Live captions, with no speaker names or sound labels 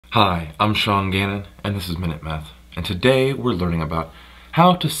Hi, I'm Sean Gannon, and this is Minute Math. And today we're learning about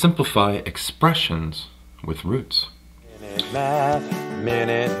how to simplify expressions with roots. Minute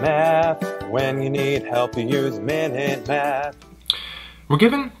Math. When you need help, you use Minute Math. We're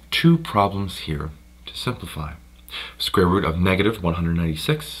given two problems here to simplify. Square root of negative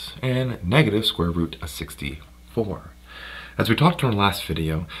 196 and negative square root of 64. As we talked in our last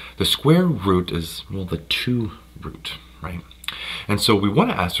video, the square root is, well, the 2 root, right? And so we want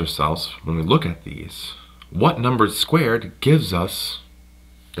to ask ourselves, when we look at these, what number squared gives us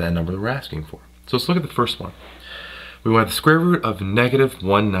that number that we're asking for? So let's look at the first one. We want the square root of negative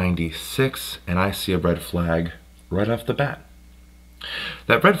 196, and I see a red flag right off the bat.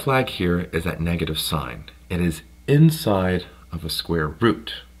 That red flag here is that negative sign. It is inside of a square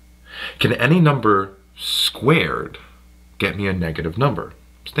root. Can any number squared get me a negative number?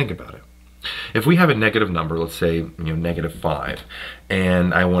 Just think about it. If we have a negative number, let's say negative 5,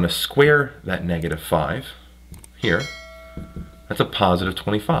 and I want to square that negative 5 here, that's a positive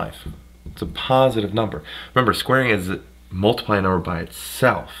 25. It's a positive number. Remember, squaring is multiplying a number by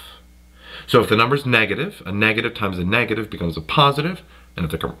itself. So if the number is negative, a negative times a negative becomes a positive, and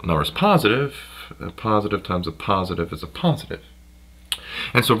if the number is positive, a positive times a positive is a positive.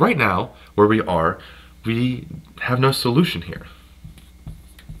 And so right now, where we are, we have no solution here.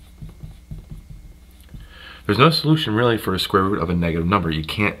 There's no solution really for a square root of a negative number. You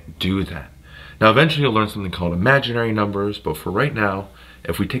can't do that. Now eventually you'll learn something called imaginary numbers, but for right now,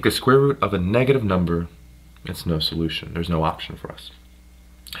 if we take the square root of a negative number, it's no solution. There's no option for us.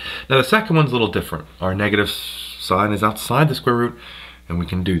 Now the second one's a little different. Our negative sign is outside the square root, and we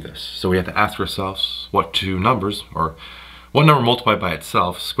can do this. So we have to ask ourselves what two numbers, or what number multiplied by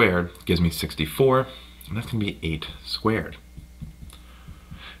itself squared gives me 64, and that's going to be 8 squared.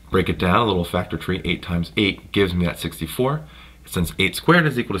 Break it down, a little factor tree, 8 times 8 gives me that 64. Since 8 squared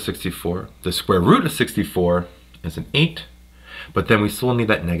is equal to 64, the square root of 64 is an 8, but then we still need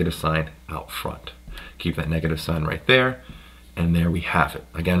that negative sign out front. Keep that negative sign right there, and there we have it.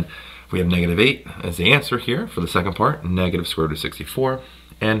 Again, we have negative 8 as the answer here for the second part, negative square root of 64.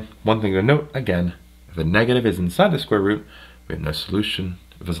 And one thing to note, again, if a negative is inside the square root, we have no solution.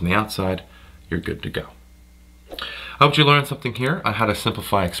 If it's on the outside, you're good to go. I hope you learned something here on how to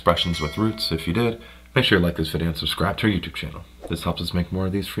simplify expressions with roots. If you did, make sure you like this video and subscribe to our YouTube channel. This helps us make more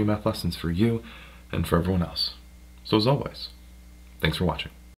of these free math lessons for you and for everyone else. So as always, thanks for watching.